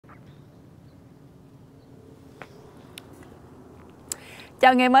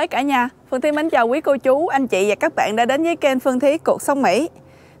Chào ngày mới cả nhà. Phương Thúy mến chào quý cô chú, anh chị và các bạn đã đến với kênh Phương Thúy Cuộc Sống Mỹ.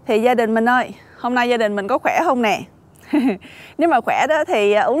 Thì gia đình mình ơi, hôm nay gia đình mình có khỏe không nè? Nếu mà khỏe đó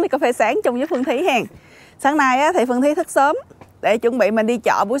thì uống ly cà phê sáng chung với Phương Thúy hen. Sáng nay thì Phương Thúy thức sớm để chuẩn bị mình đi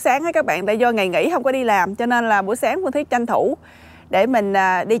chợ buổi sáng các bạn. Tại do ngày nghỉ không có đi làm cho nên là buổi sáng Phương Thúy tranh thủ để mình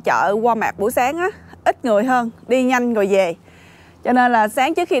đi chợ qua mạc buổi sáng á, ít người hơn, đi nhanh rồi về. Cho nên là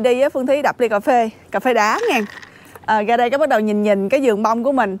sáng trước khi đi Phương Thúy đập ly cà phê đá nha. Ra đây cái bắt đầu nhìn cái vườn bông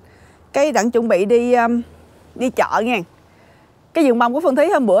của mình, cái đặng chuẩn bị đi chợ nha. Cái vườn bông của Phương Thúy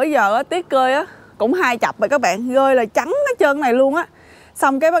hôm bữa giờ tuyết rơi cũng 2 chập rồi các bạn, rơi là trắng hết trơn này luôn á.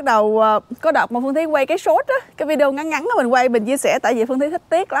 Xong cái bắt đầu có đợt mà Phương Thúy quay cái short á, cái video ngắn mình quay mình chia sẻ, tại vì Phương Thúy thích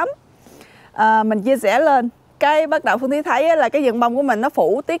tuyết lắm. Mình chia sẻ lên cái bắt đầu Phương Thúy thấy là cái vườn bông của mình nó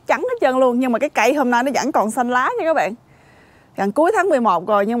phủ tuyết trắng hết trơn luôn, nhưng mà cái cây hôm nay nó vẫn còn xanh lá nha các bạn. Gần cuối tháng 11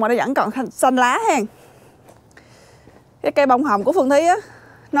 rồi nhưng mà nó vẫn còn xanh lá hen. Cái cây bông hồng của Phương Thúy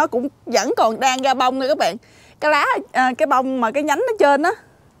nó cũng vẫn còn đang ra bông nha các bạn. Cái lá, cái bông mà cái nhánh ở trên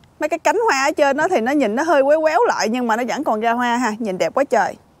mấy cái cánh hoa ở trên thì nó nhìn nó hơi quéo lại, nhưng mà nó vẫn còn ra hoa ha, nhìn đẹp quá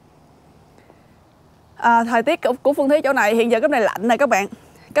trời. Thời tiết của Phương Thúy chỗ này hiện giờ cái này lạnh này các bạn.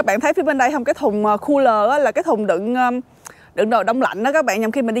 Các bạn thấy phía bên đây không, cái thùng cooler là cái thùng đựng đồ đông lạnh đó các bạn,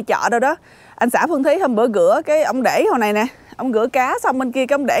 nhằm khi mình đi chợ đâu đó. Anh xã Phương Thúy hôm bữa rửa cái ông để hồi này nè, ông rửa cá xong bên kia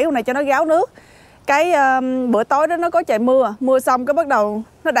cái ông để hồi này cho nó ráo nước. Cái bữa tối đó nó có trời mưa xong cái bắt đầu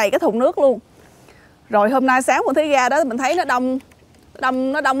nó đầy cái thùng nước luôn. Rồi hôm nay sáng Phương Thúy ra đó mình thấy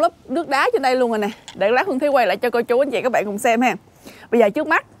nó đông lớp nước đá trên đây luôn rồi nè. Để lát Phương Thúy quay lại cho cô chú anh chị các bạn cùng xem ha. Bây giờ trước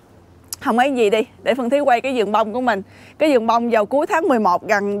mắt không ấy gì đi, để Phương Thúy quay cái vườn bông của mình. Cái vườn bông vào cuối tháng 11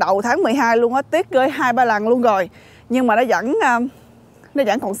 gần đầu tháng 12 luôn á, tuyết rơi 2-3 lần luôn rồi. Nhưng mà nó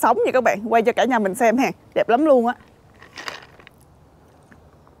vẫn còn sống nha các bạn. Quay cho cả nhà mình xem ha, đẹp lắm luôn á.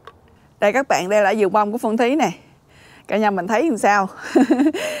 Đây các bạn, đây là vườn bông của Phương Thúy nè. Cả nhà mình thấy làm sao?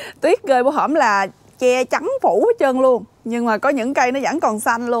 Tuyết rơi bữa hổm là che trắng phủ hết trơn luôn. Nhưng mà có những cây nó vẫn còn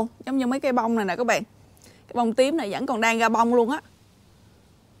xanh luôn. Giống như mấy cây bông này nè các bạn. Cái bông tím này vẫn còn đang ra bông luôn á.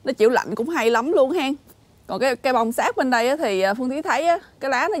 Nó chịu lạnh cũng hay lắm luôn hen. Còn cái cây bông sát bên đây thì Phương Thúy thấy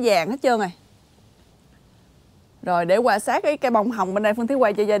cái lá nó vàng hết trơn rồi. Rồi để qua sát cái cây bông hồng bên đây Phương Thúy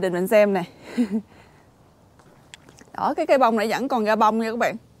quay cho gia đình mình xem nè. Đó, cái cây bông này vẫn còn ra bông nha các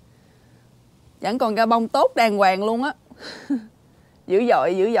bạn. Vẫn còn ra bông tốt đàng hoàng luôn á. Dữ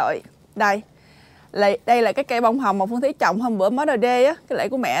dội. Đây là cái cây bông hồng mà Phương Thúy trồng hôm bữa mới đôi đê á, cái lễ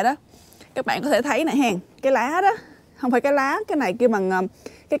của mẹ đó. Các bạn có thể thấy nè hen, cái lá đó, không phải cái lá, cái này kêu bằng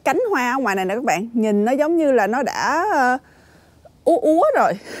cái cánh hoa ở ngoài này nè các bạn. Nhìn nó giống như là nó đã úa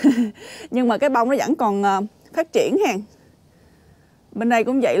rồi. Nhưng mà cái bông nó vẫn còn phát triển hen. Bên đây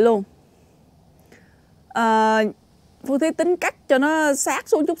cũng vậy luôn. Phương Thúy tính cắt cho nó sát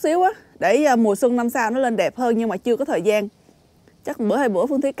xuống chút xíu á, để mùa xuân năm sau nó lên đẹp hơn, nhưng mà chưa có thời gian. Chắc bữa 2 bữa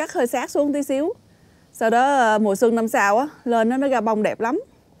Phương Thúy cắt hơi sát xuống tí xíu. Sau đó mùa xuân năm sau lên nó ra bông đẹp lắm.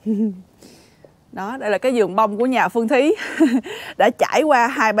 Đó, đây là cái vườn bông của nhà Phương Thúy. Đã trải qua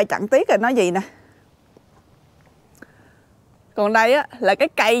 2-3 trận tuyết rồi nói gì nè. Còn đây là cái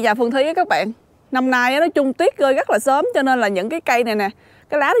cây nhà Phương Thúy các bạn. Năm nay nói chung tuyết rơi rất là sớm, cho nên là những cái cây này nè,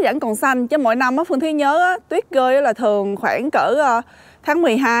 cái lá nó vẫn còn xanh. Chứ mỗi năm Phương Thúy nhớ tuyết rơi là thường khoảng cỡ tháng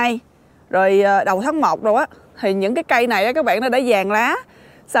 12 rồi đầu tháng 1 rồi thì những cái cây này các bạn nó đã vàng lá.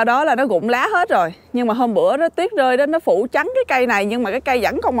 Sau đó là nó rụng lá hết rồi. Nhưng mà hôm bữa tuyết rơi đó, nó phủ trắng cái cây này, nhưng mà cái cây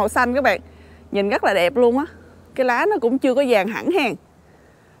vẫn còn màu xanh các bạn. Nhìn rất là đẹp luôn á. Cái lá nó cũng chưa có vàng hẳn hen.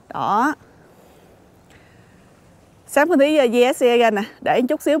 Đó. Sáng Phương Thúy ve xe ra nè, để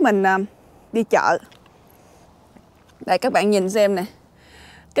chút xíu mình đi chợ. Đây các bạn nhìn xem nè.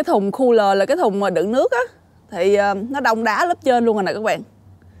 Cái thùng cooler là cái thùng mà đựng nước á, thì nó đông đá lớp trên luôn rồi nè các bạn.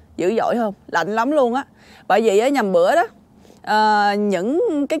 Dữ dội không? Lạnh lắm luôn á. Bởi vì nhầm bữa đó những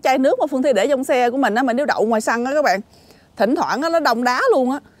cái chai nước mà Phương Thúy để trong xe của mình mà nếu đậu ngoài sân á các bạn, thỉnh thoảng nó đông đá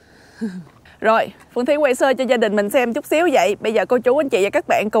luôn á. Rồi Phương Thúy quay sơ cho gia đình mình xem chút xíu vậy. Bây giờ cô chú anh chị và các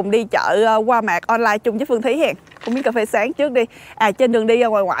bạn cùng đi chợ qua mạc online chung với Phương Thúy hen. Uống miếng cà phê sáng trước đi. Trên đường đi ra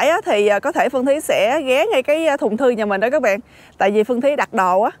ngoài thì có thể Phương Thúy sẽ ghé ngay cái thùng thư nhà mình đó các bạn. Tại vì Phương Thúy đặt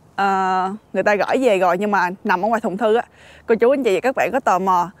đồ người ta gửi về rồi nhưng mà nằm ở ngoài thùng thư cô chú anh chị và các bạn có tò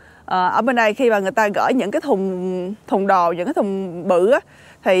mò ở bên đây khi mà người ta gửi những cái thùng đồ, những cái thùng bự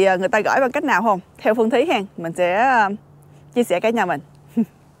thì người ta gửi bằng cách nào không? Theo Phương Thúy hen, mình sẽ chia sẻ cả nhà mình.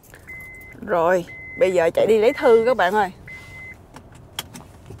 Rồi, bây giờ chạy đi lấy thư các bạn ơi.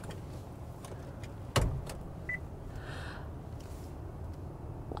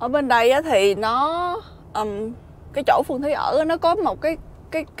 Ở bên đây thì nó cái chỗ Phương Thúy ở nó có một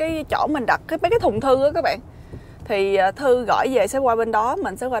cái chỗ mình đặt mấy cái thùng thư các bạn. Thì thư gửi về sẽ qua bên đó,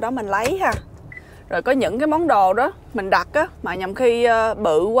 mình sẽ qua đó mình lấy ha. Rồi có những cái món đồ đó mình đặt á, mà nhầm khi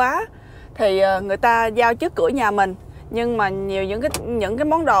bự quá thì người ta giao trước cửa nhà mình. Nhưng mà nhiều những cái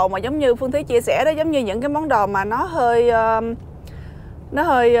món đồ mà giống như Phương Thúy chia sẻ đó, giống như những cái món đồ mà nó hơi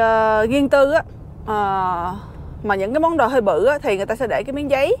riêng tư á, mà những cái món đồ hơi bự á, thì người ta sẽ để cái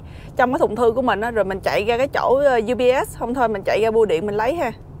miếng giấy trong cái thùng thư của mình á, rồi mình chạy ra cái chỗ UPS, không thôi mình chạy ra bưu điện mình lấy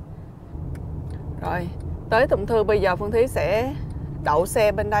ha. Rồi tới thùng thư, bây giờ Phương Thúy sẽ đậu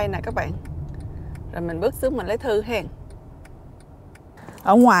xe bên đây nè các bạn, rồi mình bước xuống mình lấy thư ha.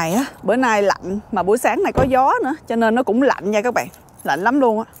 Ở ngoài á, bữa nay lạnh mà buổi sáng này có gió nữa cho nên nó cũng lạnh nha các bạn, lạnh lắm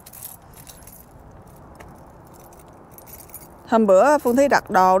luôn á. Hôm bữa Phương Thúy đặt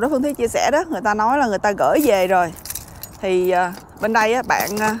đồ đó, Phương Thúy chia sẻ đó, người ta nói là người ta gửi về rồi. Thì bên đây á, bạn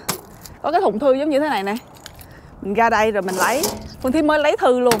có cái thùng thư giống như thế này nè, mình ra đây rồi mình lấy. Phương Thúy mới lấy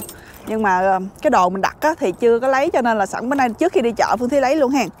thư luôn, nhưng mà cái đồ mình đặt á, thì chưa có lấy, cho nên là sẵn bữa nay trước khi đi chợ Phương Thúy lấy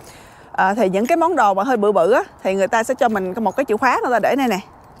luôn ha. Thì những cái món đồ mà hơi bự bự á, thì người ta sẽ cho mình một cái chìa khóa, người ta để này nè.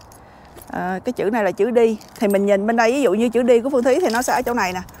 Cái chữ này là chữ đi. Thì mình nhìn bên đây, ví dụ như chữ đi của Phương Thúy thì nó sẽ ở chỗ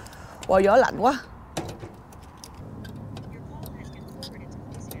này nè. Wow, gió lạnh quá.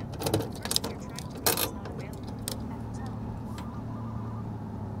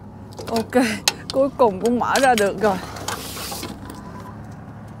 Ok, cuối cùng cũng mở ra được rồi.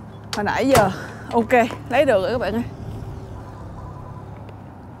 Hồi nãy giờ ok, lấy được rồi các bạn ơi.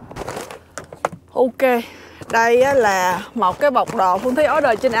 Ok, đây á, là một cái bọc đồ Phương Thúy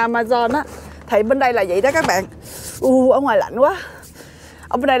order trên Amazon á. Thì bên đây là vậy đó các bạn. Ở ngoài lạnh quá.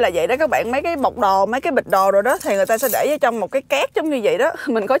 Ở bên đây là vậy đó các bạn, mấy cái bọc đồ, mấy cái bịch đồ rồi đó thì người ta sẽ để vô trong một cái két giống như vậy đó.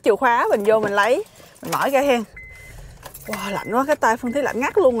 Mình có chìa khóa, mình vô mình lấy, mình mở ra hen. Wow, lạnh quá, cái tay Phương Thúy lạnh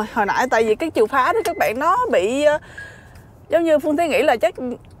ngắt luôn rồi. Hồi nãy tại vì cái chìa khóa đó các bạn nó bị giống như Phương Thúy nghĩ là chắc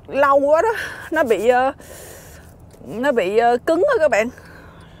lâu quá đó, nó bị cứng đó các bạn.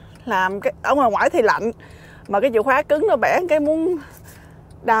 Làm cái ở ngoài thì lạnh mà cái chìa khóa cứng nó bẻ cái muốn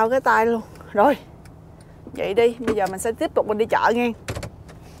đau cái tay luôn. Rồi vậy đi, bây giờ mình sẽ tiếp tục mình đi chợ nghe.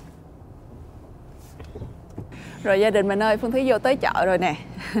 Rồi gia đình mình ơi, Phương Thúy vô tới chợ rồi nè.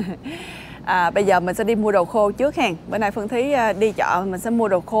 Bây giờ mình sẽ đi mua đồ khô trước hen. Bữa nay Phương Thúy đi chợ mình sẽ mua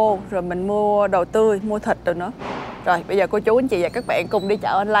đồ khô, rồi mình mua đồ tươi, mua thịt rồi nữa. Rồi bây giờ cô chú anh chị và các bạn cùng đi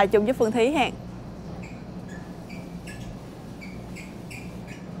chợ online chung với Phương Thúy hen.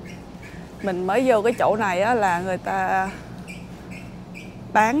 Mình mới vô cái chỗ này á, là người ta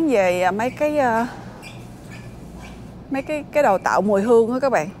bán về mấy cái đồ tạo mùi hương á các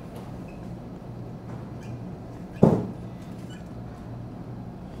bạn.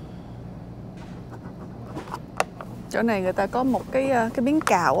 Chỗ này người ta có một cái miếng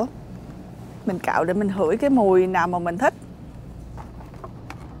cào á, mình cạo để mình hửi cái mùi nào mà mình thích.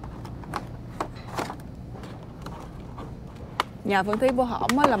 Nhà Phương Thúy bữa hổm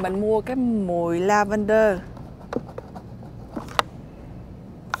á, là mình mua cái mùi lavender.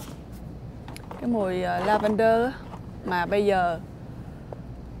 Cái mùi lavender á, mà bây giờ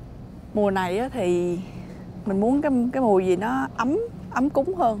mùa này á, thì mình muốn cái mùi gì nó ấm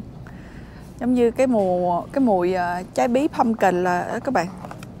cúng hơn. Giống như cái mùi trái bí pumpkin là các bạn.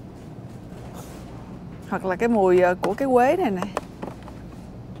 Hoặc là cái mùi của cái quế này nè.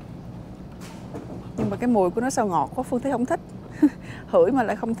 Nhưng mà cái mùi của nó sao ngọt quá, Phương Thúy không thích. Hửi mà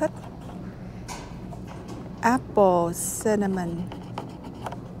lại không thích. Apple cinnamon.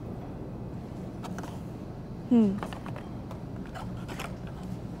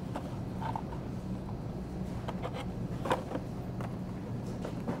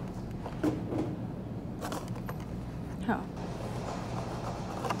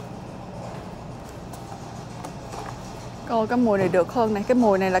 Coi cái mùi này được hơn này. Cái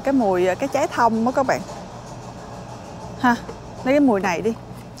mùi này là cái mùi cái trái thông đó các bạn. Ha, lấy cái mùi này đi.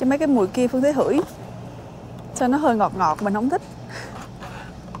 Chứ mấy cái mùi kia Phương Thúy hửi sao nó hơi ngọt ngọt, mình không thích.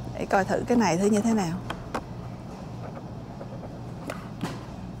 Để coi thử cái này thử như thế nào.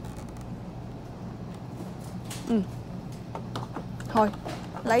 Thôi,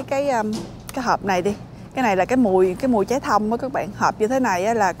 lấy cái hộp này đi. Cái này là cái mùi trái thông đó các bạn. Hộp như thế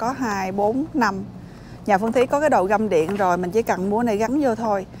này là có 2, 4, 5. Nhà Phương Thúy có cái đầu găm điện rồi, mình chỉ cần mua này gắn vô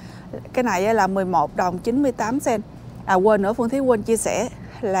thôi. Cái này là 11 đồng 98 cent. Quên nữa, Phương Thúy quên chia sẻ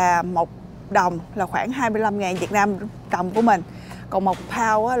là 1 đồng là khoảng 25.000 Việt Nam đồng của mình. Còn 1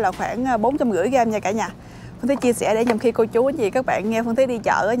 pound là khoảng 450 gram nha cả nhà. Phương Thúy chia sẻ để nhằm khi cô chú anh chị các bạn nghe Phương Thúy đi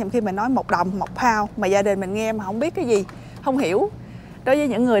chợ, nhằm khi mình nói 1 đồng 1 pound mà gia đình mình nghe mà không biết cái gì, không hiểu. Đối với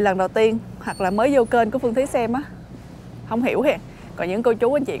những người lần đầu tiên hoặc là mới vô kênh của Phương Thúy xem á, không hiểu hả? Còn những cô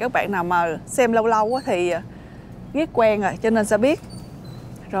chú anh chị các bạn nào mà xem lâu lâu á thì biết quen rồi cho nên sẽ biết.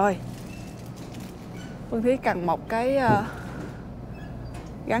 Rồi Phương Thúy cần một cái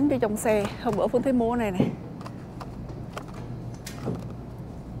gắn cho trong xe. Hôm bữa Phương Thúy mua này nè.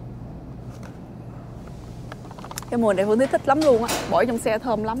 Cái mùi này Phương Thúy thích lắm luôn á, bỏ trong xe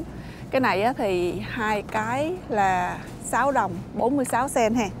thơm lắm. Cái này á, thì 2 cái là 6 đồng 46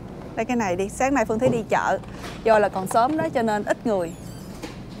 cent ha. Đây cái này đi, sáng nay Phương Thúy đi chợ, do là còn sớm đó cho nên ít người.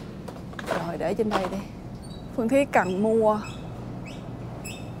 Rồi để trên đây đi. Phương Thúy cần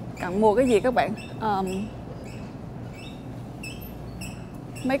mua cái gì các bạn?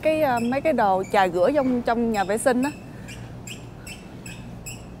 Mấy cái đồ chà rửa trong nhà vệ sinh á.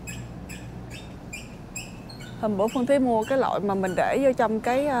 Hôm bữa Phương Thúy mua cái loại mà mình để vô trong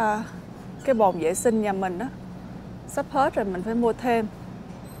cái bồn vệ sinh nhà mình đó. Sắp hết rồi mình phải mua thêm.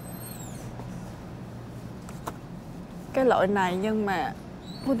 Cái loại này nhưng mà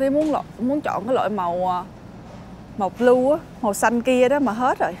Phương Thúy muốn chọn cái loại màu blue á, màu xanh kia đó mà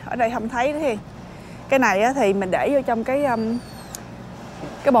hết rồi. Ở đây không thấy nữa hen. Cái này á, thì mình để vô trong cái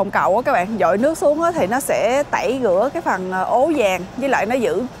bồn cầu á các bạn, dội nước xuống á, thì nó sẽ tẩy rửa cái phần ố vàng, với lại nó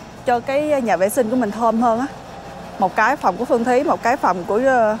giữ cho cái nhà vệ sinh của mình thơm hơn á. Một cái phòng của Phương Thúy, một cái phòng của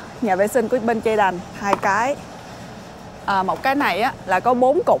nhà vệ sinh của bên Chê Đành, 2 cái. Một cái này á là có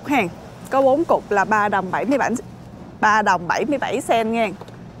 4 cục ha. Có 4 cục là 3 đồng 77 cent nha.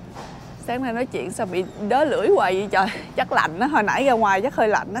 Sáng nay nói chuyện sao bị đớ lưỡi hoài vậy trời. Chắc lạnh á, hồi nãy ra ngoài chắc hơi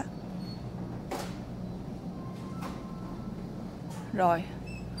lạnh á. Rồi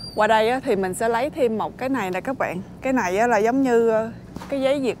qua đây á, thì mình sẽ lấy thêm một cái này nè các bạn. Cái này á, là giống như cái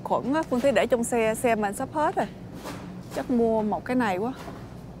giấy diệt khuẩn á. Phương Thúy để trong xe mình sắp hết rồi. Chắc mua một cái này quá.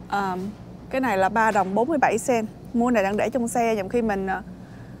 Cái này là 3 đồng 47 cent. Mua này đang để trong xe nhằm khi mình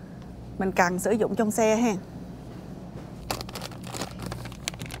cần sử dụng trong xe ha.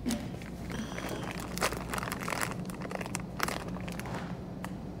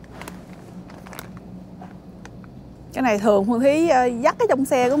 Cái này thường Phương Thúy dắt ở trong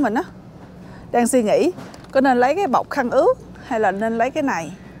xe của mình á. Đang suy nghĩ có nên lấy cái bọc khăn ướt hay là nên lấy cái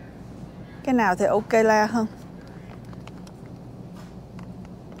này. Cái nào thì ok la hơn.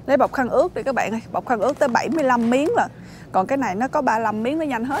 Lấy bọc khăn ướt đi các bạn ơi. Bọc khăn ướt tới 75 miếng rồi. Còn cái này nó có 35 miếng, nó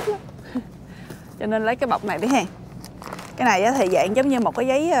nhanh hết lắm. Cho nên lấy cái bọc này đi ha. Cái này thì dạng giống như một cái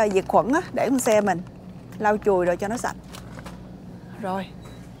giấy diệt khuẩn á, để trong xe mình lau chùi rồi cho nó sạch. Rồi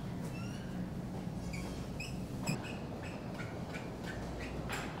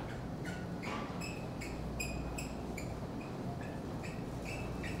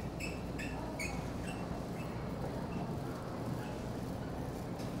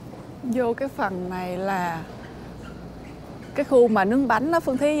vô cái phần này là cái khu mà nướng bánh đó.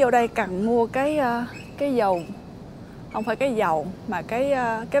 Phương Thúy vô đây cần mua cái dầu, không phải cái dầu mà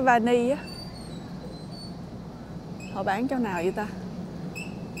cái vani á. Họ bán chỗ nào vậy ta?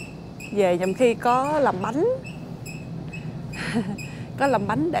 Về nhầm khi có làm bánh có làm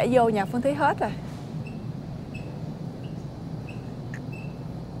bánh để vô nhà Phương Thúy hết rồi.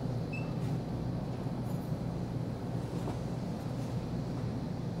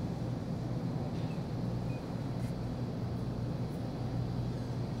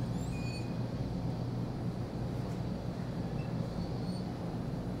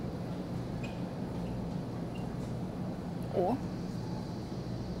 Ủa?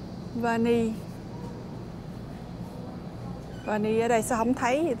 Vani ở đây sao không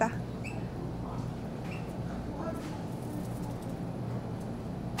thấy vậy ta?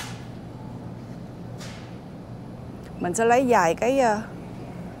 Mình sẽ lấy vài cái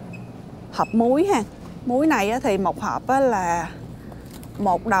hộp muối ha. Muối này thì một hộp là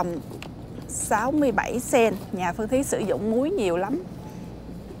 1 đồng 67 cent. Nhà Phương Thúy sử dụng muối nhiều lắm.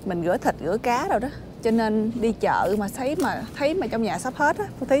 Mình rửa thịt, rửa cá rồi đó. Cho nên đi chợ mà thấy mà trong nhà sắp hết á,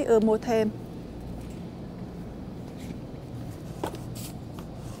 Phương Thúy ưa mua thêm.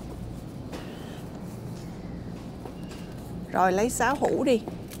 Rồi lấy sáo hũ đi.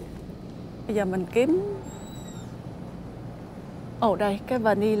 Bây giờ mình kiếm. Ồ đây, cái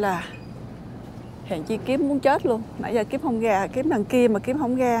vanilla. Hèn chi kiếm muốn chết luôn. Nãy giờ kiếm không ra, kiếm đằng kia mà kiếm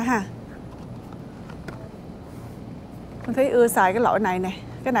không ra ha. Phương Thúy ưa xài cái loại này nè.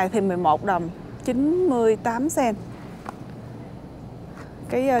 Cái này thì 11 đồng 98 cent.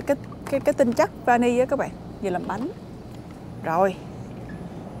 Cái tinh chất vani á các bạn, về làm bánh. Rồi.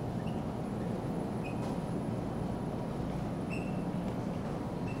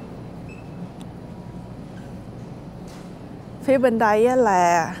 Phía bên đây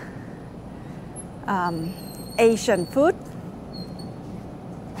là Asian food.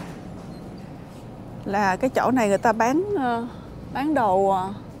 Là cái chỗ này người ta bán đồ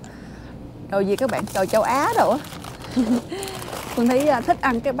gì các bạn? Đồ châu Á đồ á. Phương Thúy thích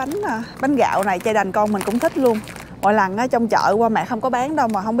ăn cái bánh gạo này, Chai Đành con mình cũng thích luôn. Mỗi lần á, trong chợ qua mẹ không có bán đâu,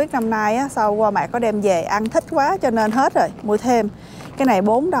 mà không biết năm nay á, sao qua mẹ có đem về ăn thích quá cho nên hết rồi, mua thêm. Cái này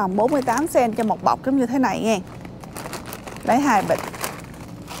 4 đồng 48 cent cho một bọc giống như thế này nghe. Lấy 2 bịch.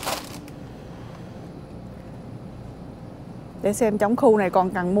 Để xem trong khu này còn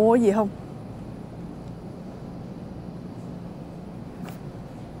cần mua gì không.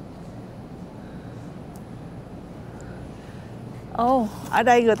 Ồ, ở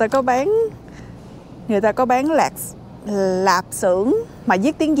đây người ta có bán lạp xưởng mà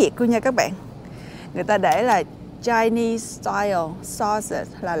viết tiếng Việt luôn nha các bạn. Người ta để là Chinese style sausage,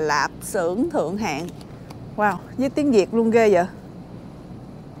 là lạp xưởng thượng hạng. Wow, viết tiếng Việt luôn, ghê vậy.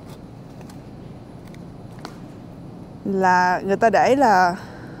 Là người ta để là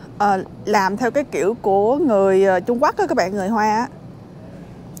làm theo cái kiểu của người Trung Quốc đó các bạn, người Hoa á.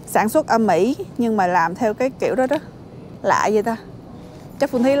 Sản xuất ở Mỹ nhưng mà làm theo cái kiểu đó đó. Lạ vậy ta. Chắc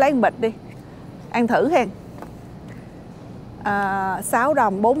Phương Thúy lấy một bịch đi, ăn thử hen. 6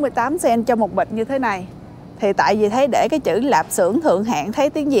 đồng 48 cent cho một bịch như thế này. Thì tại vì thấy để cái chữ lạp xưởng thượng hạng, thấy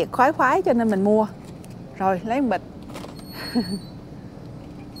tiếng Việt khoái khoái cho nên mình mua. Rồi lấy một bịch.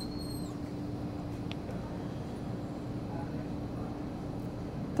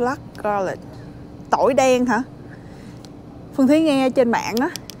 Black garlic, tỏi đen hả? Phương Thúy nghe trên mạng á,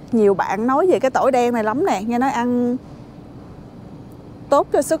 nhiều bạn nói về cái tỏi đen này lắm nè, nghe nói ăn tốt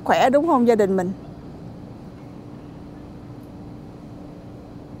cho sức khỏe đúng không gia đình mình?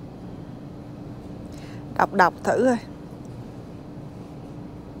 Đọc thử thôi.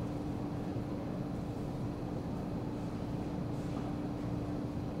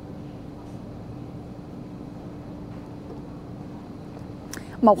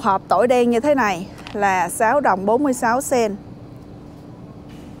 Một hộp tỏi đen như thế này là 6 đồng 46 cent.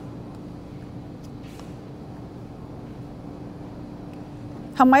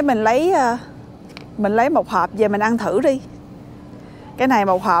 Không mấy mình lấy một hộp về mình ăn thử đi. Cái này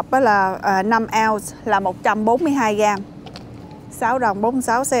một hộp đó là 5 ounce là 142 gram. 6 đồng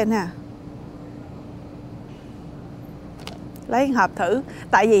 46 cent ha. Lấy một hộp thử.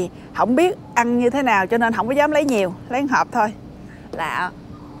 Tại vì không biết ăn như thế nào cho nên không có dám lấy nhiều. Lấy một hộp thôi. Lạ.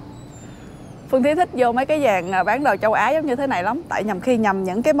 Phương Thúy thích vô mấy cái vàng bán đồ châu Á giống như thế này lắm. Tại khi nhầm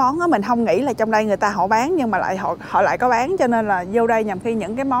những cái món đó mình không nghĩ là trong đây người ta họ bán, nhưng mà họ lại có bán, cho nên là vô đây nhầm khi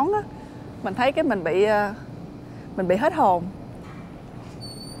những cái món đó mình thấy cái mình bị hết hồn.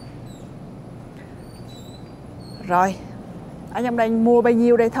 Rồi, ở trong đây mua bao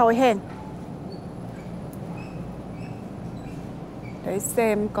nhiêu đây thôi hen. Để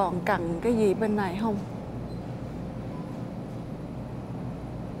xem còn cần cái gì bên này không.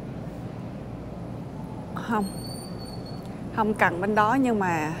 Không cần bên đó, nhưng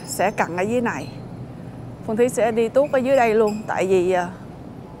mà sẽ cần ở dưới này. Phương Thúy sẽ đi tuốt ở dưới đây luôn. Tại vì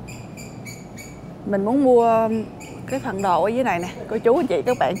mình muốn mua cái phần đồ ở dưới này nè. Cô chú anh chị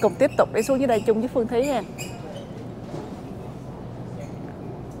các bạn cùng tiếp tục đi xuống dưới đây chung với Phương Thúy nha.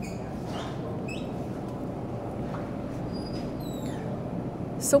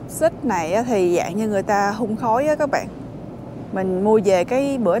 Xúc xích này thì dạng như người ta hun khói á các bạn. Mình mua về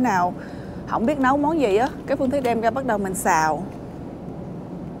cái bữa nào không biết nấu món gì á, cái Phương Thúy đem ra bắt đầu mình xào.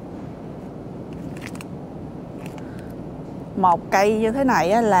 Một cây như thế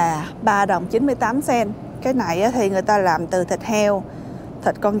này là 3 đồng 98 cent. Cái này thì người ta làm từ thịt heo,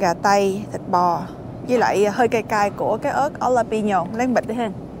 thịt con gà tây, thịt bò, với lại hơi cay cay của cái ớt jalapeno. Lấy bịch đi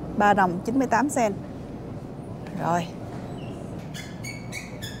ha. 3 đồng 98 cent. Rồi.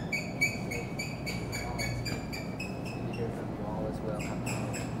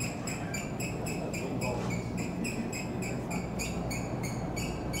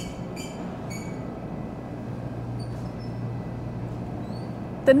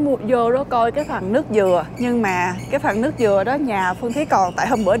 Tính mua vô đó coi cái phần nước dừa. Nhưng mà cái phần nước dừa đó nhà Phương Thúy còn. Tại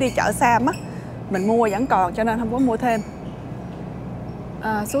hôm bữa đi chợ Sam á, mình mua vẫn còn cho nên không có mua thêm.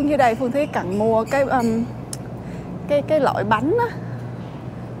 Xuống dưới đây Phương Thúy cần mua cái loại bánh á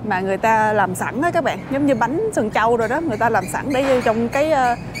mà người ta làm sẵn á các bạn. Giống như bánh sừng trâu rồi đó, người ta làm sẵn để vô trong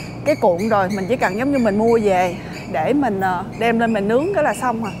cái cuộn rồi. Mình chỉ cần giống như mình mua về để mình đem lên mình nướng cái là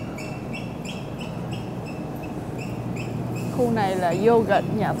xong à. Khu này là yogurt,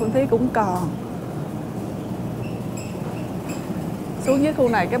 nhà Phương Thúy cũng còn. Xuống dưới khu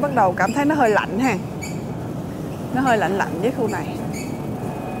này cái bắt đầu cảm thấy nó hơi lạnh ha. Nó hơi lạnh với khu này.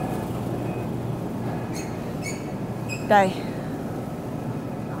 Đây.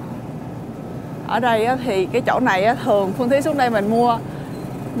 Ở đây thì cái chỗ này thường Phương Thúy xuống đây mình mua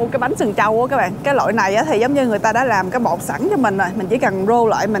cái bánh sừng trâu á các bạn. Cái loại này thì giống như người ta đã làm cái bột sẵn cho mình rồi. Mình chỉ cần roll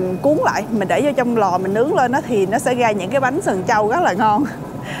lại, mình cuốn lại, mình để vô trong lò mình nướng lên thì nó sẽ ra những cái bánh sừng trâu rất là ngon.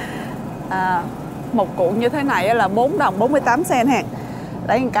 Một cuộn như thế này là 4 đồng 48 cent ha.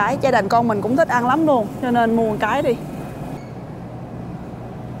 Lấy một cái, gia đình con mình cũng thích ăn lắm luôn, cho nên mua một cái đi.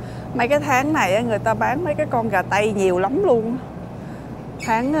 Mấy cái tháng này người ta bán mấy cái con gà tây nhiều lắm luôn.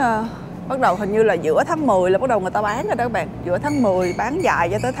 Tháng bắt đầu hình như là giữa tháng 10 là bắt đầu người ta bán rồi đó các bạn. Giữa tháng 10 bán dài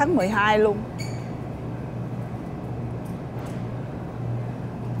cho tới tháng 12 luôn.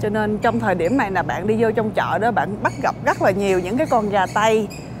 Cho nên trong thời điểm này là bạn đi vô trong chợ đó, bạn bắt gặp rất là nhiều những cái con gà tây.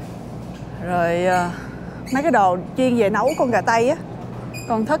 Rồi mấy cái đồ chuyên về nấu con gà tây á,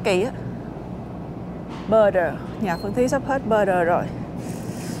 con turkey á. Burger, nhà Phương Thúy sắp hết burger rồi.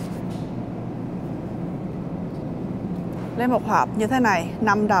 Lấy một hộp như thế này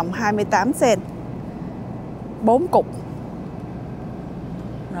 5 đồng 28 cent, 4 cục.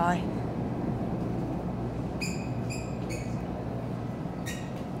 Rồi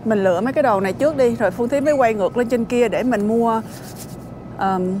mình lựa mấy cái đồ này trước đi, rồi Phương Thúy mới quay ngược lên trên kia để mình mua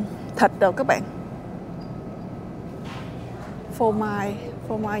thịt rồi các bạn. Phô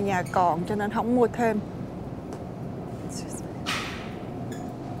mai nhà còn cho nên không mua thêm.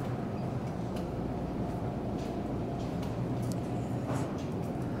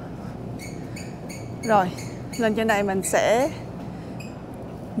 Rồi lên trên đây mình sẽ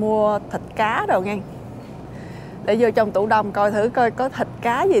mua thịt cá rồi nghe, để vô trong tủ đông coi thử coi có thịt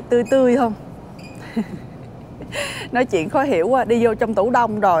cá gì tươi tươi không. Nói chuyện khó hiểu quá, đi vô trong tủ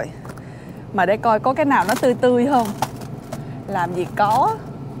đông rồi mà để coi có cái nào nó tươi tươi không. Làm gì có.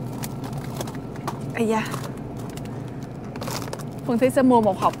 Ây da, Phương Thúy sẽ mua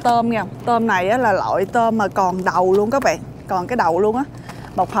một hộp tôm nha. Tôm này là loại tôm mà còn đầu luôn các bạn, còn cái đầu luôn á.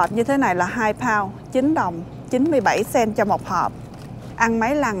 Một hộp như thế này là 2 pound, 9 đồng 97 cent cho một hộp. Ăn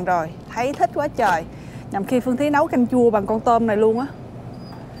mấy lần rồi, thấy thích quá trời. Nhằm khi Phương Thúy nấu canh chua bằng con tôm này luôn á.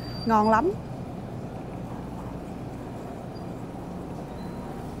 Ngon lắm.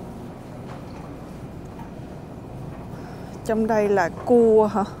 Trong đây là cua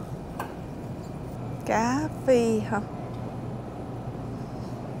hả? Cá phi hả?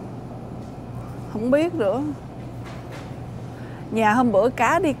 Không biết nữa. Nhà hôm bữa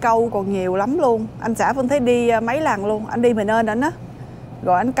cá đi câu còn nhiều lắm luôn. Anh xã Phương Thúy đi mấy lần luôn. Anh đi mình nên ảnh á.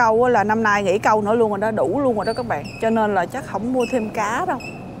 Rồi anh câu là năm nay nghỉ câu nữa luôn rồi đó, đủ luôn rồi đó các bạn. Cho nên là chắc không mua thêm cá đâu.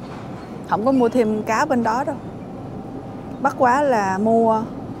 Không có mua thêm cá bên đó đâu. Bắt quá là mua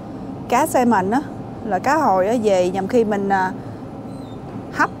cá salmon á, là cá hồi á, về nhằm khi mình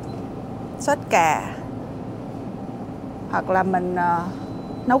hấp sốt cà, hoặc là mình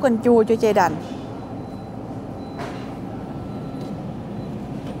nấu canh chua cho chay đành.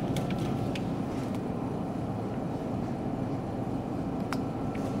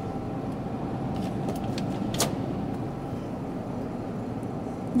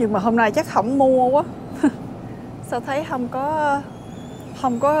 Nhưng mà hôm nay chắc không mua quá. Sao thấy không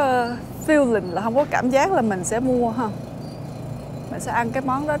có feeling, là không có cảm giác là mình sẽ mua ha. Mình sẽ ăn cái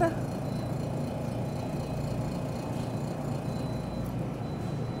món đó đó.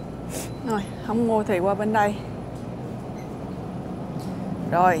 Rồi, không mua thì qua bên đây.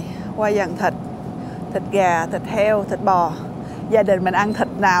 Rồi, qua dàn thịt. Thịt gà, thịt heo, thịt bò. Gia đình mình ăn thịt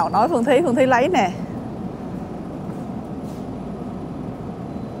nào nói Phương Thúy lấy nè.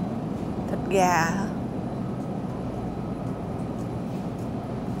 Thịt gà hả?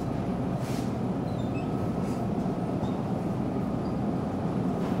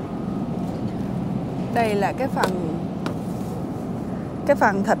 Đây là cái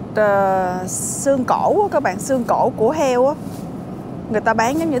phần thịt xương cổ á, các bạn, xương cổ của heo á. Người ta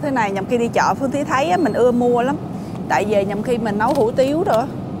bán giống như thế này, nhằm khi đi chợ Phương Thúy thấy á, mình ưa mua lắm. Tại vì nhằm khi mình nấu hủ tiếu rồi á,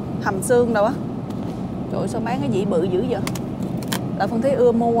 hầm xương rồi á. Trời ơi, sao bán cái gì bự dữ vậy? Là Phương Thúy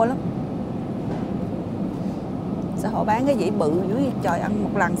ưa mua lắm. Sao họ bán cái gì bự dữ vậy? Trời, ăn một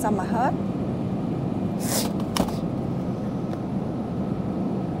lần sao mà hết.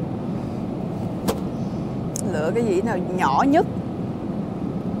 Lựa cái dĩ nào nhỏ nhất.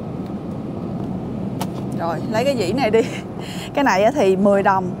 Rồi, lấy cái dĩ này đi. Cái này thì 10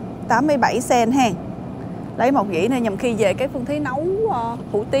 đồng 87 cent ha. Lấy một dĩ này nhằm khi về cái Phương Thúy nấu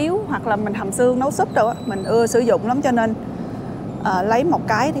hủ tiếu, hoặc là mình hầm xương nấu súp rồi á, mình ưa sử dụng lắm, cho nên lấy một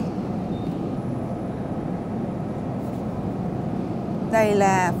cái đi. Đây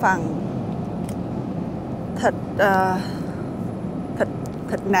là phần thịt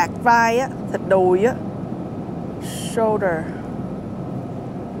thịt nạc vai á, thịt đùi á, shoulder.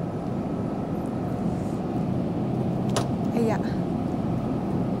 Ây da.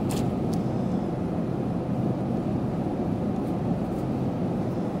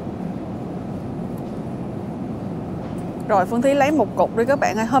 Rồi Phương Thúy lấy một cục đi các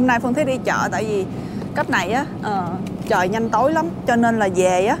bạn ơi. Hôm nay Phương Thúy đi chợ tại vì cấp này á trời nhanh tối lắm, cho nên là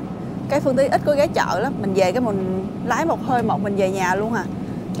về á cái Phương Thúy ít có ghé chợ lắm, mình về cái mình lái một hơi một mình về nhà luôn à.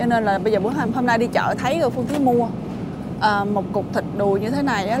 Cho nên là bây giờ hôm nay đi chợ thấy rồi Phương Thúy mua một cục thịt đùi như thế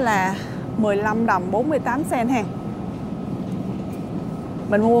này là 15 đồng 48 cent ha.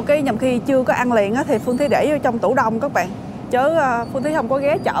 Mình mua cái nhằm khi chưa có ăn liền á thì Phương Thúy để vô trong tủ đông các bạn, chứ Phương Thúy không có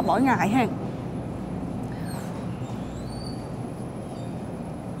ghé chợ mỗi ngày ha.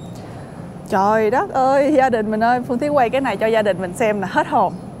 Trời đất ơi, gia đình mình ơi, Phương Thúy quay cái này cho gia đình mình xem là hết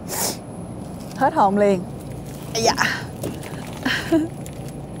hồn. Hết hồn liền. Dạ.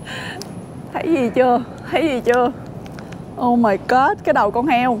 Thấy gì chưa? Thấy gì chưa? Oh my god, cái đầu con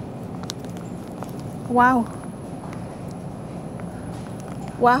heo. Wow.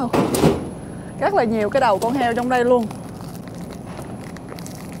 Wow. Rất là nhiều cái đầu con heo trong đây luôn.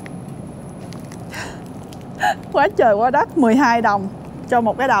 Quá trời quá đất, 12 đồng cho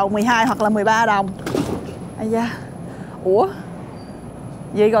một cái đầu, 12 hoặc là 13 đồng. Ây da. Ủa?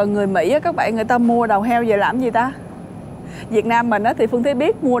 Vậy rồi người Mỹ á các bạn, người ta mua đầu heo về làm gì ta? Việt Nam mình á thì Phương Thúy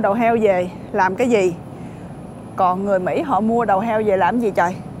biết mua đầu heo về làm cái gì. Còn người Mỹ họ mua đầu heo về làm gì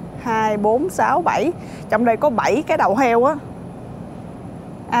trời? 2, 4, 6, 7. Trong đây có 7 cái đầu heo á.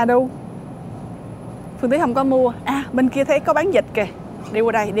 À đâu? Phương Thúy không có mua. À bên kia thấy có bán vịt kìa. Đi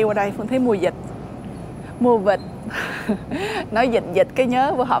qua đây Phương Thúy mua vịt. Mua vịt. Nói vịt cái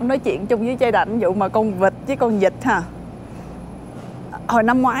nhớ bữa hổm nói chuyện chung với Trai Đạnh vụ mà con vịt với con vịt ha. Hồi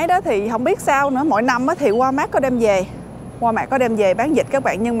năm ngoái đó thì không biết sao nữa, mỗi năm á thì Walmart có đem về. Walmart có đem về bán vịt các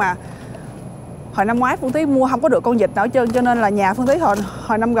bạn, nhưng mà hồi năm ngoái Phương Thúy mua không có được con vịt nào hết trơn, cho nên là nhà Phương Thúy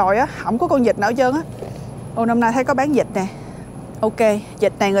hồi năm rồi á không có con vịt nào hết trơn á. Ô năm nay thấy có bán vịt nè. Ok,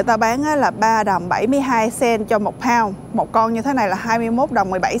 vịt này người ta bán á là 3 đồng 72 cent cho 1 pound. Một con như thế này là 21 đồng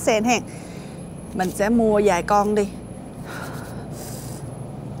 17 cent ha. Mình sẽ mua vài con đi.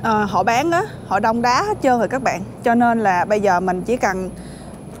 Họ bán á, họ đông đá hết trơn rồi các bạn. Cho nên là bây giờ mình chỉ cần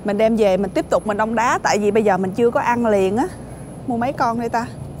mình đem về mình tiếp tục mình đông đá. Tại vì bây giờ mình chưa có ăn liền á. Mua mấy con đây ta?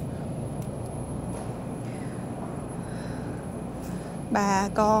 3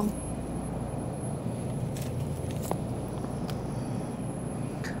 con.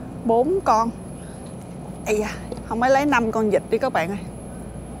 4 con. Ây da, không mới lấy 5 con vịt đi các bạn ơi.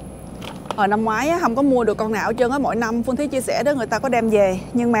 Hồi năm ngoái á, không có mua được con nào hết trơn á. Mỗi năm Phương Thúy chia sẻ đó người ta có đem về,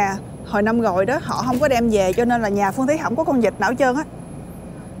 nhưng mà hồi năm rồi đó họ không có đem về, cho nên là nhà Phương Thúy không có con vịt nào hết trơn á.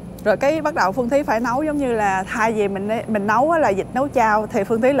 Rồi cái bắt đầu Phương Thúy phải nấu, giống như là thay vì mình nấu là vịt nấu chao thì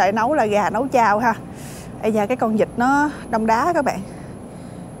Phương Thúy lại nấu là gà nấu chao ha. Ây da, cái con vịt nó đông đá các bạn,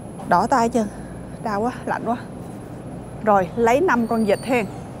 đỏ tay chưa, đau quá, lạnh quá. Rồi lấy 5 con vịt hen.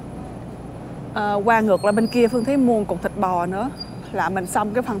 Qua ngược lại bên kia Phương Thúy mua một cục thịt bò nữa là mình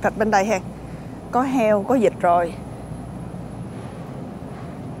xong cái phần thịt bên đây hen. Có heo, có vịt rồi.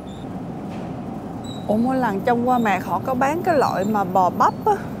 Ủa mỗi lần trong qua mạc họ có bán cái loại mà bò bắp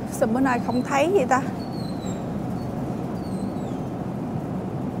á, sao bữa nay không thấy vậy ta?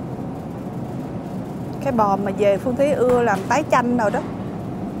 Cái bò mà về Phương Thúy ưa làm tái chanh rồi đó.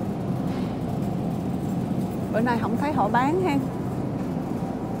 Bữa nay không thấy họ bán ha.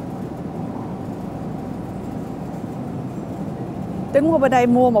 Tính qua bên đây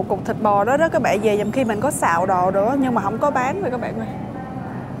mua một cục thịt bò đó các bạn, về dùm khi mình có xào đồ nữa, nhưng mà không có bán rồi các bạn ơi.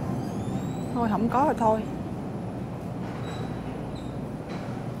 Thôi không có rồi thôi.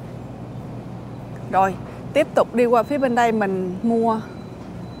 Rồi tiếp tục đi qua phía bên đây mình mua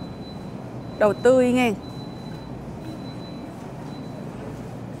đồ tươi nghe.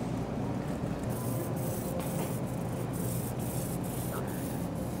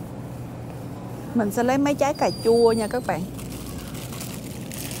 Mình sẽ lấy mấy trái cà chua nha các bạn.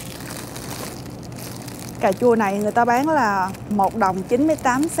 Cà chua này người ta bán là 1 đồng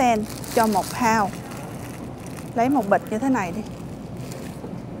 98 cent cho 1 pound. Lấy một bịch như thế này đi.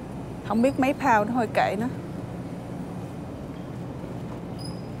 Không biết mấy pound nó, thôi kệ nó.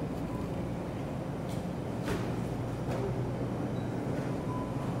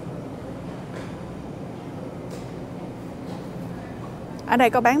 Ở đây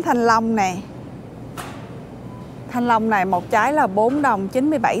có bán thanh long nè. Thanh long này một trái là 4 đồng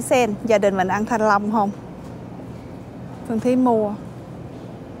 97 cent. Gia đình mình ăn thanh long không? Phương Thúy mua.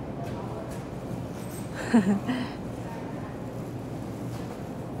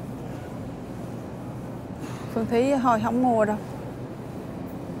 Phương Thúy thôi không mua đâu.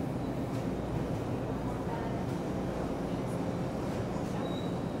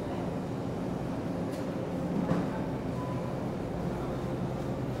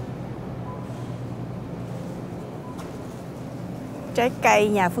 Trái cây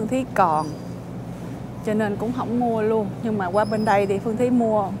nhà Phương Thúy còn, cho nên cũng không mua luôn. Nhưng mà qua bên đây thì Phương Thúy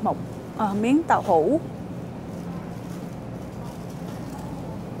mua một miếng tàu hũ.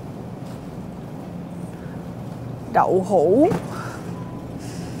 Đậu hũ.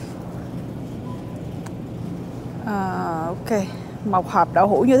 Ok, một hộp đậu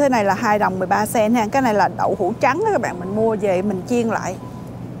hũ như thế này là 2 đồng 13 cent ha. Cái này là đậu hũ trắng đó các bạn, mình mua về mình chiên lại.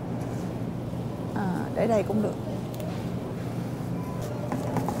 Để đây cũng được.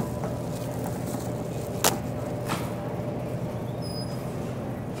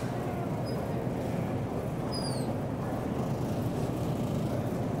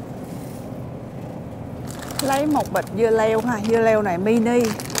 Lấy một bịch dưa leo ha, dưa leo này mini,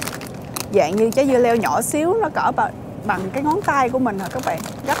 dạng như trái dưa leo nhỏ xíu, nó cỡ bằng cái ngón tay của mình hả các bạn,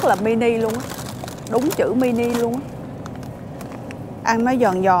 rất là mini luôn á, đúng chữ mini luôn á. Ăn nó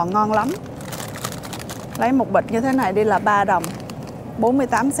giòn giòn ngon lắm. Lấy một bịch như thế này đi là 3 đồng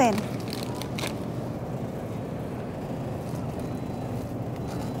 48 cent.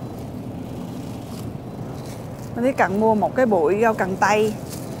 Mình thấy cần mua một cái bụi rau cần tây.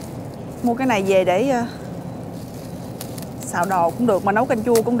 Mua cái này về để xào đồ cũng được, mà nấu canh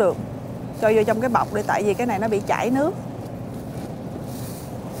chua cũng được. Cho vô trong cái bọc đi, tại vì cái này nó bị chảy nước.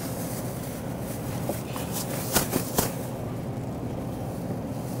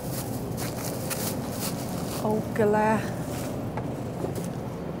 Ok là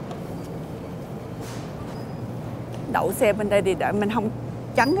đậu xe bên đây thì đợi mình không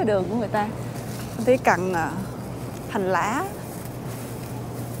chắn cái đường của người ta. Mình thấy cần hành lá.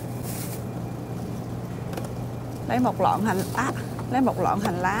 Lấy một lọn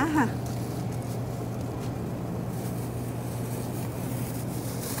hành lá ha.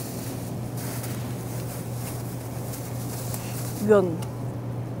 Gừng.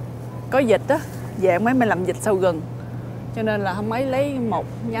 Có dịch á, về mấy mình làm dịch sầu gừng, cho nên là không ấy lấy một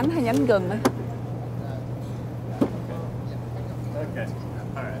nhánh hay nhánh gừng nữa.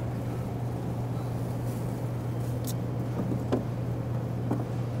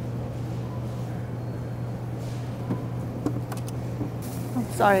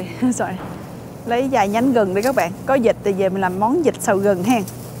 Sorry. Lấy vài nhánh gừng đi các bạn. Có dịch thì về mình làm món dịch sầu gừng hen.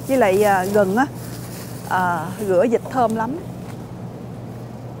 Với lại gừng á, rửa dịch thơm lắm.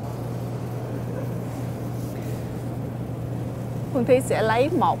 Phương Thúy sẽ lấy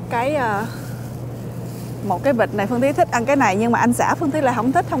một cái bịch này. Phương Thúy thích ăn cái này, nhưng mà anh xã Phương Thúy lại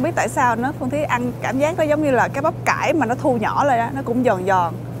không thích, không biết tại sao nữa. Phương Thúy ăn cảm giác nó giống như là cái bắp cải mà nó thu nhỏ lại đó, nó cũng giòn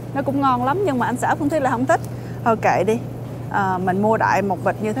giòn, nó cũng ngon lắm, nhưng mà anh xã Phương Thúy lại không thích. Thôi kệ đi. Mình mua đại một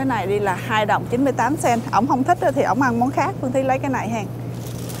bịch như thế này đi là 2 đồng 98 cent. Ổng không thích thì ổng ăn món khác. Phương Thúy lấy cái này ha.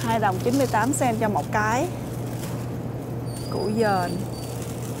 2 đồng 98 cent cho một cái. Củ dền.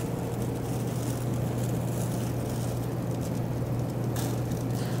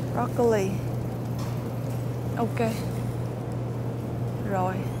 Broccoli. Ok.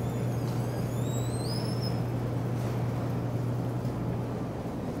 Rồi.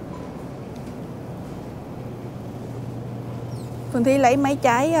 Phương Thúy lấy mấy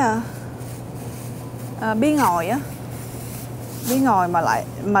trái bí ngòi á. Bí ngòi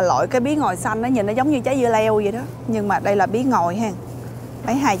mà loại cái bí ngòi xanh nó nhìn nó giống như trái dưa leo vậy đó, nhưng mà đây là bí ngòi ha.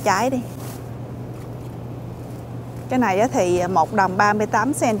 Lấy 2 trái đi. Cái này thì 1 đồng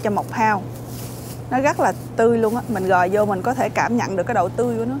 38 cent cho một pound. Nó rất là tươi luôn á, mình gò vô mình có thể cảm nhận được cái độ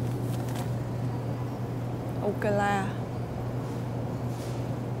tươi của nó. Ok là.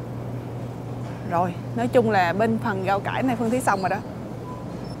 Rồi, nói chung là bên phần rau cải này Phương Thúy xong rồi đó.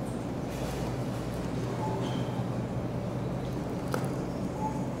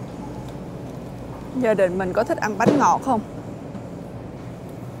 Gia đình mình có thích ăn bánh ngọt không?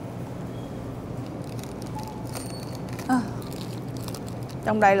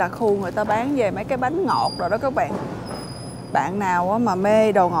 Trong đây là khu người ta bán về mấy cái bánh ngọt rồi đó các bạn. Bạn nào mà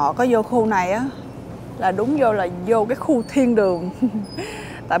mê đồ ngọt có vô khu này á là đúng vô cái khu thiên đường.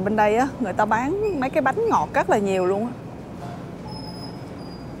 Tại bên đây á người ta bán mấy cái bánh ngọt rất là nhiều luôn á.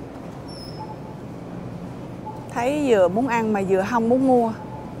 Thấy vừa muốn ăn mà vừa không muốn mua.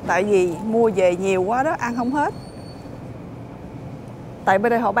 Tại vì mua về nhiều quá đó, ăn không hết. Tại bên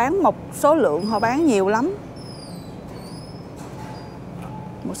đây họ bán một số lượng, họ bán nhiều lắm.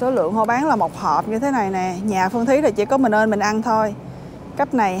 Một số lượng họ bán là một hộp như thế này nè. Nhà Phương Thúy là chỉ có mình mình ăn thôi.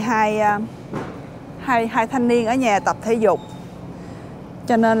 Cấp này hai thanh niên ở nhà tập thể dục,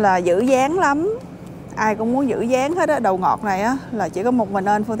 cho nên là giữ dáng lắm. Ai cũng muốn giữ dáng hết á. Đồ ngọt này á là chỉ có một mình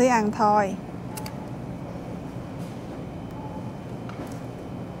Phương Thúy ăn thôi.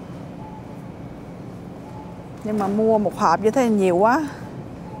 Nhưng mà mua một hộp như thế nhiều quá,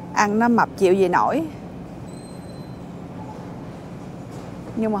 ăn nó mập chịu gì nổi.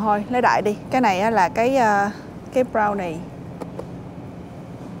 Nhưng mà thôi lấy đại đi. Cái này là cái brownie.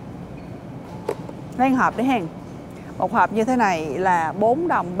 Lấy một hộp đi hen. Một hộp như thế này là 4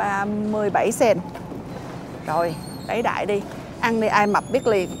 đồng 37 cent. Rồi Đẩy đại đi. Ăn đi ai mập biết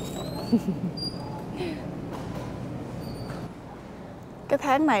liền. Cái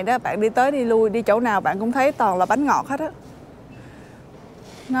tháng này đó bạn đi tới đi lui, đi chỗ nào bạn cũng thấy toàn là bánh ngọt hết á.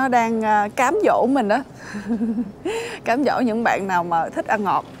 Nó đang cám dỗ mình đó. Cám dỗ những bạn nào mà thích ăn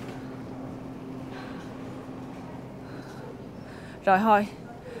ngọt. Rồi thôi,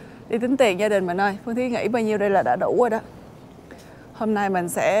 đi tính tiền gia đình mình ơi. Phương Thúy nghĩ bao nhiêu đây là đã đủ rồi đó. Hôm nay mình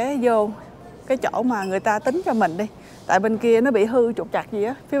sẽ vô cái chỗ mà người ta tính cho mình đi. Tại bên kia nó bị hư trục trặc gì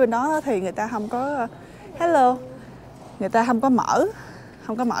á. Phía bên đó thì người ta không có hello, người ta không có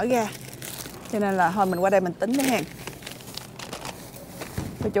mở ra. Cho nên là thôi mình qua đây mình tính đi hen.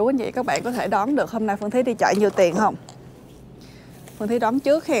 Cô chú anh chị các bạn có thể đoán được hôm nay Phương Thúy đi chợ nhiều tiền không? Phương Thúy đoán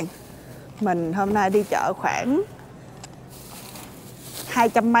trước hen. Mình hôm nay đi chợ khoảng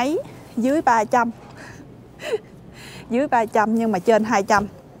 200 mấy, dưới 300. Dưới 300 nhưng mà trên 200.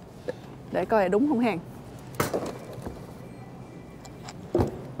 Để coi là đúng không hen.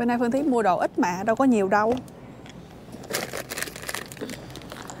 Bữa nay Phương Thúy mua đồ ít mà, đâu có nhiều đâu.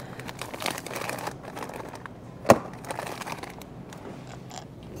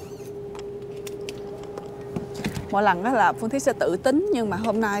 Mỗi lần đó là Phương Thúy sẽ tự tính, nhưng mà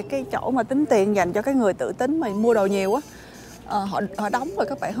hôm nay cái chỗ mà tính tiền dành cho cái người tự tính mà mua đồ nhiều á, họ đóng rồi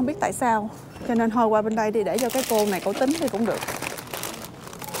các bạn, không biết tại sao. Cho nên thôi qua bên đây đi để cho cái cô này cô tính thì cũng được.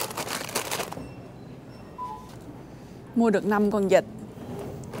 Mua được 5 con vịt.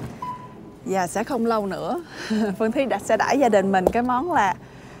 Và sẽ không lâu nữa Phương Thúy sẽ đãi gia đình mình cái món là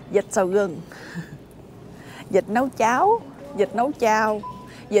vịt xào gừng, vịt nấu cháo, vịt nấu chao,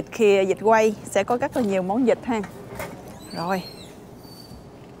 vịt khìa, vịt quay. Sẽ có rất là nhiều món vịt ha. Rồi.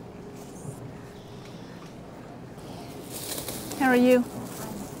 How are you?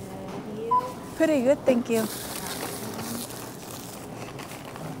 Pretty good, thank you.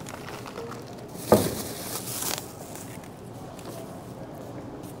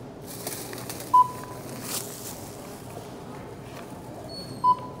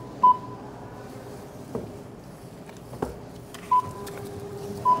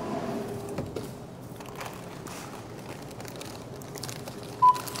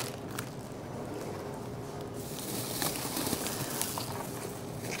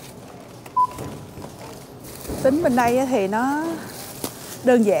 Tính bên đây thì nó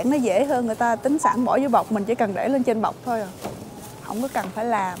đơn giản, nó dễ hơn, người ta tính sẵn bỏ vô bọc, mình chỉ cần để lên trên bọc thôi à. Không có cần phải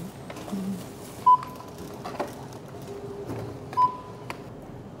làm.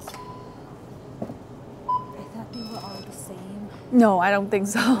 No, I don't think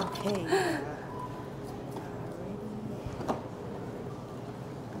so. Okay.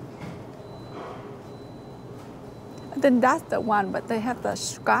 I think that's the one, but they have the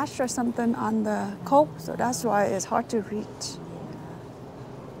scratch or something on the coat, so that's why it's hard to reach.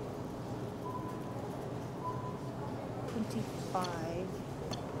 25.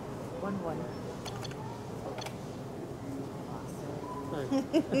 11.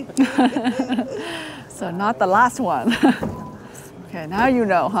 So not the last one. Okay, now you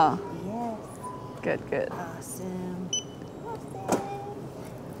know, huh? Yes. Good, good. Awesome.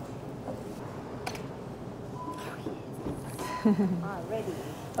 Already.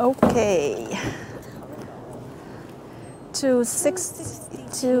 Okay. 260,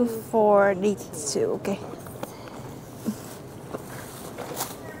 242. Okay.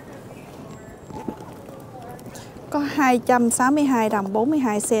 Có 262 đồng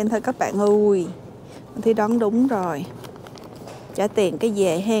 42 cent thôi các bạn ơi. Thì đoán đúng rồi. Trả tiền cái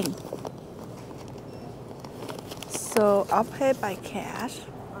về hen. So I'll pay by cash.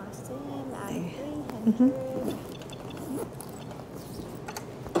 Awesome. I'm 300.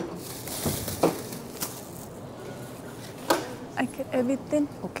 I get everything.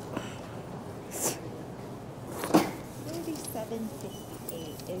 Okay.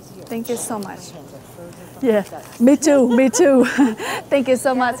 37.58 is your. Thank you so much. hands are frozen from Yeah, the gut. me too, me too. Thank you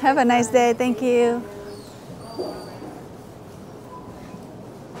so much. Have a nice day. Thank you.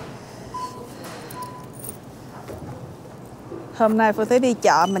 Hôm nay Phương Thúy đi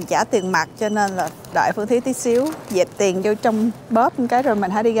chợ mình trả tiền mặt, cho nên là đợi Phương Thúy tí xíu dẹp tiền vô trong bóp một cái rồi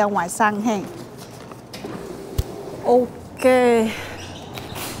mình hãy đi ra ngoài săn ha. Ok.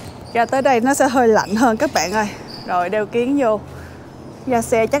 Ra tới đây nó sẽ hơi lạnh hơn các bạn ơi. Rồi đeo kiếng vô. Ra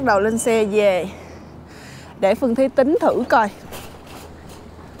xe chắc đầu lên xe về. Để Phương Thúy tính thử coi.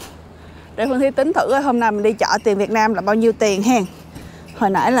 Để Phương Thúy tính thử hôm nay mình đi chợ tiền Việt Nam là bao nhiêu tiền hen. Hồi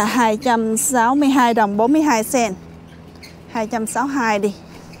nãy là 262 đồng 42 cent. 262 đi.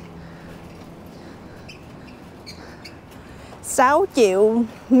 6 triệu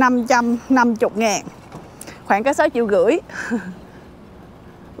 550 ngàn. Khoảng cái 6 triệu rưỡi.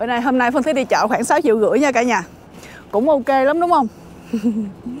 Bữa nay hôm nay Phương Thúy đi chợ khoảng 6 triệu rưỡi nha cả nhà. cũng ok lắm đúng không?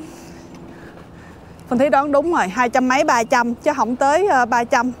 Phương Thúy đoán đúng rồi, 200 mấy 300 chứ không tới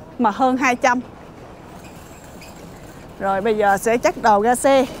 300 mà hơn 200. Rồi bây giờ sẽ chắc đồ ra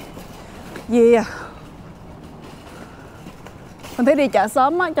xe. Vì Phương Thúy đi chợ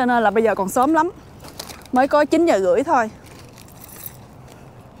sớm á, cho nên là bây giờ còn sớm lắm. Mới có 9 giờ rưỡi thôi.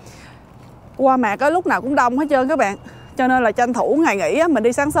 Qua mạc á lúc nào cũng đông hết trơn các bạn. Cho nên là tranh thủ ngày nghỉ á, mình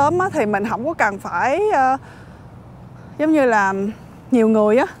đi sáng sớm á, thì mình không có cần phải giống như là nhiều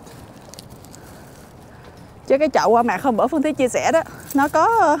người á. Chứ cái chợ qua mạc hôm bữa Phương Thúy chia sẻ đó,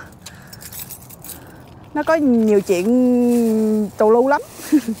 nó có nhiều chuyện tù lu lắm.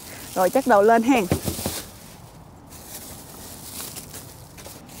 Rồi chắc đầu lên hen.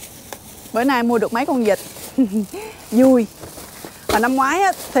 Bữa nay mua được mấy con vịt. Vui. Và năm ngoái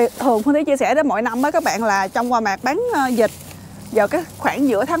á, thì thường Phương Thúy chia sẻ đến mỗi năm á các bạn là trong qua mạc bán vịt vào cái khoảng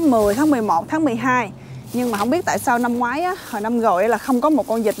giữa tháng 10, tháng 11, tháng 12. Nhưng mà không biết tại sao năm ngoái á, hồi năm rồi là không có một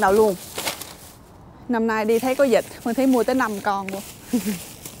con vịt nào luôn. Năm nay đi thấy có vịt, Phương Thúy mua tới 5 con luôn.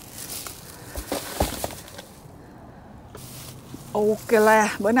 Ok là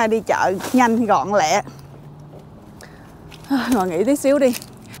bữa nay đi chợ nhanh gọn lẹ. Ngồi nghỉ tí xíu đi.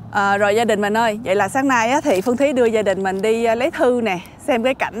 Rồi gia đình mình ơi, vậy là sáng nay á, thì Phương Thúy đưa gia đình mình đi lấy thư nè, xem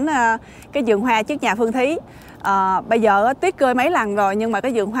cái cảnh cái vườn hoa trước nhà Phương Thúy. Bây giờ á, tuyết rơi mấy lần rồi nhưng mà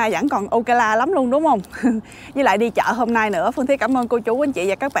cái vườn hoa vẫn còn ok la lắm luôn đúng không? Với lại đi chợ hôm nay nữa, Phương Thúy cảm ơn cô chú anh chị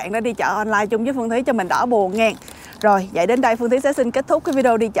và các bạn đã đi chợ online chung với Phương Thúy cho mình đỡ buồn nghe. Rồi, vậy đến đây Phương Thúy sẽ xin kết thúc cái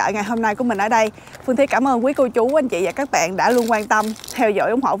video đi chợ ngày hôm nay của mình ở đây. Phương Thúy cảm ơn quý cô chú, anh chị và các bạn đã luôn quan tâm, theo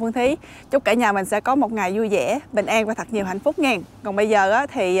dõi, ủng hộ Phương Thúy. Chúc cả nhà mình sẽ có một ngày vui vẻ, bình an và thật nhiều hạnh phúc nghe. Còn bây giờ á,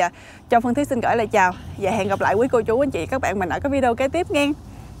 thì cho Phương Thúy xin gửi lời chào và hẹn gặp lại quý cô chú, anh chị và các bạn mình ở cái video kế tiếp nghe.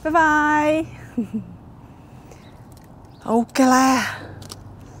 Bye bye. Ok là